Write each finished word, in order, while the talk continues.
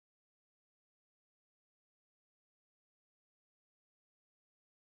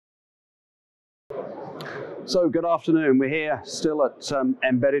So good afternoon. We're here still at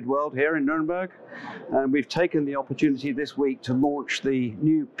Embedded World here in Nuremberg, and we've taken the opportunity this week to launch the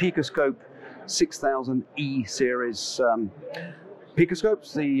new PicoScope 6000E series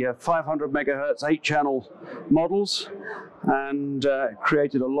PicoScopes, the 500 megahertz 8-channel models, and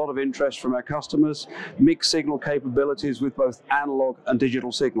created a lot of interest from our customers. Mixed signal capabilities with both analog and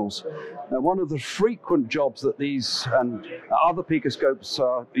digital signals. Now, one of the frequent jobs that these and other PicoScopes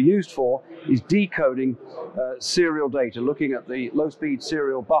are used for is decoding serial data, looking at the low-speed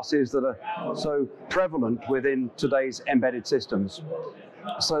serial buses that are so prevalent within today's embedded systems.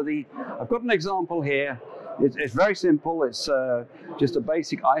 So I've got an example here. It's very simple. It's just a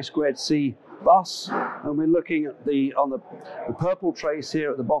basic I2C bus, and we're looking at on the purple trace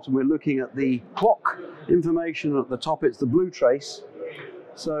here at the bottom. We're looking at the clock information. At the top, it's the blue trace.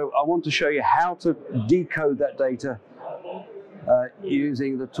 So I want to show you how to decode that data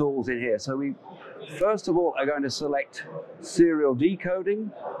using the tools in here. So we first of all are going to select serial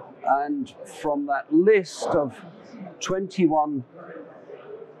decoding, and from that list of 21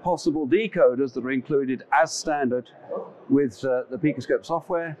 possible decoders that are included as standard with the PicoScope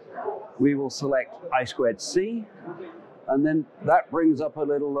software, we will select I2C, and then that brings up a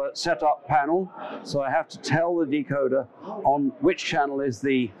little setup panel. So I have to tell the decoder on which channel is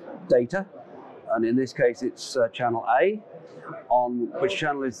the data, and in this case it's channel A, on which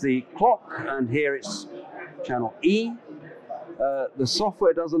channel is the clock, and here it's channel E. The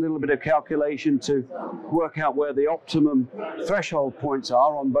software does a little bit of calculation to work out where the optimum threshold points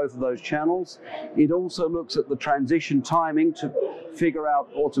are on both of those channels. It also looks at the transition timing to figure out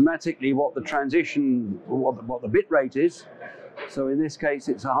automatically what the transition, what the bit rate is. So in this case,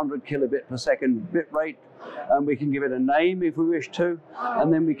 it's 100 kilobit per second bit rate, and we can give it a name if we wish to,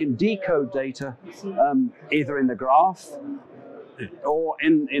 and then we can decode data either in the graph or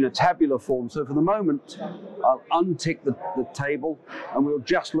in a tabular form. So for the moment, I'll untick the table, and we'll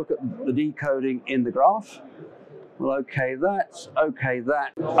just look at the decoding in the graph. We'll OK that, OK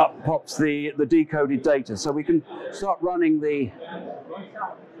that. Up pops the decoded data. So we can start running the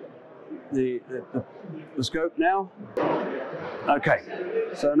scope now. OK,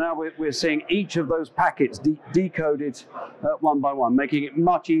 so now we're seeing each of those packets decoded one by one, making it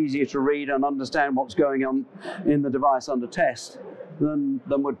much easier to read and understand what's going on in the device under test than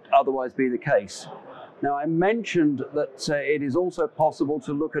would otherwise be the case. Now, I mentioned that it is also possible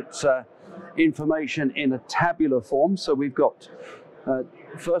to look at information in a tabular form. So we've got,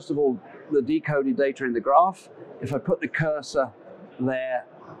 first of all, the decoded data in the graph. If I put the cursor there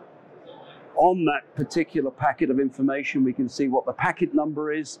on that particular packet of information, we can see what the packet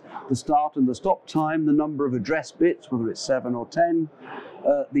number is, the start and the stop time, the number of address bits, whether it's 7 or 10,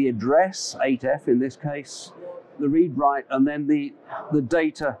 the address, 8F in this case, the read-write, and then the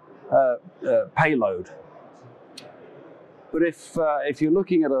data payload. But if you're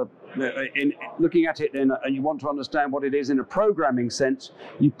looking at it and you want to understand what it is in a programming sense,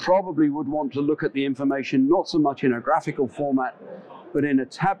 you probably would want to look at the information not so much in a graphical format, but in a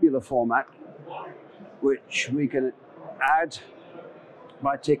tabular format, which we can add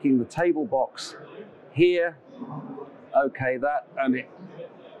by ticking the table box here. OK, that, and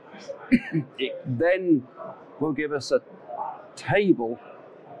it then will give us a table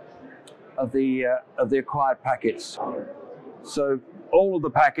of the acquired packets. So all of the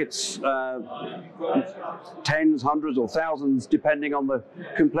packets, tens, hundreds, or thousands, depending on the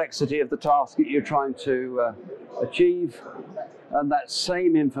complexity of the task that you're trying to achieve, and that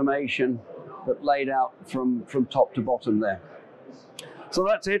same information that laid out from top to bottom there. So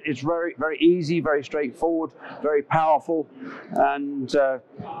that's it. It's very, very easy, very straightforward, very powerful, and a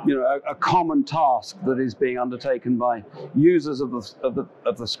common task that is being undertaken by users of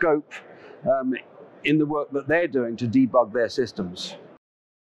the scope in the work that they're doing to debug their systems.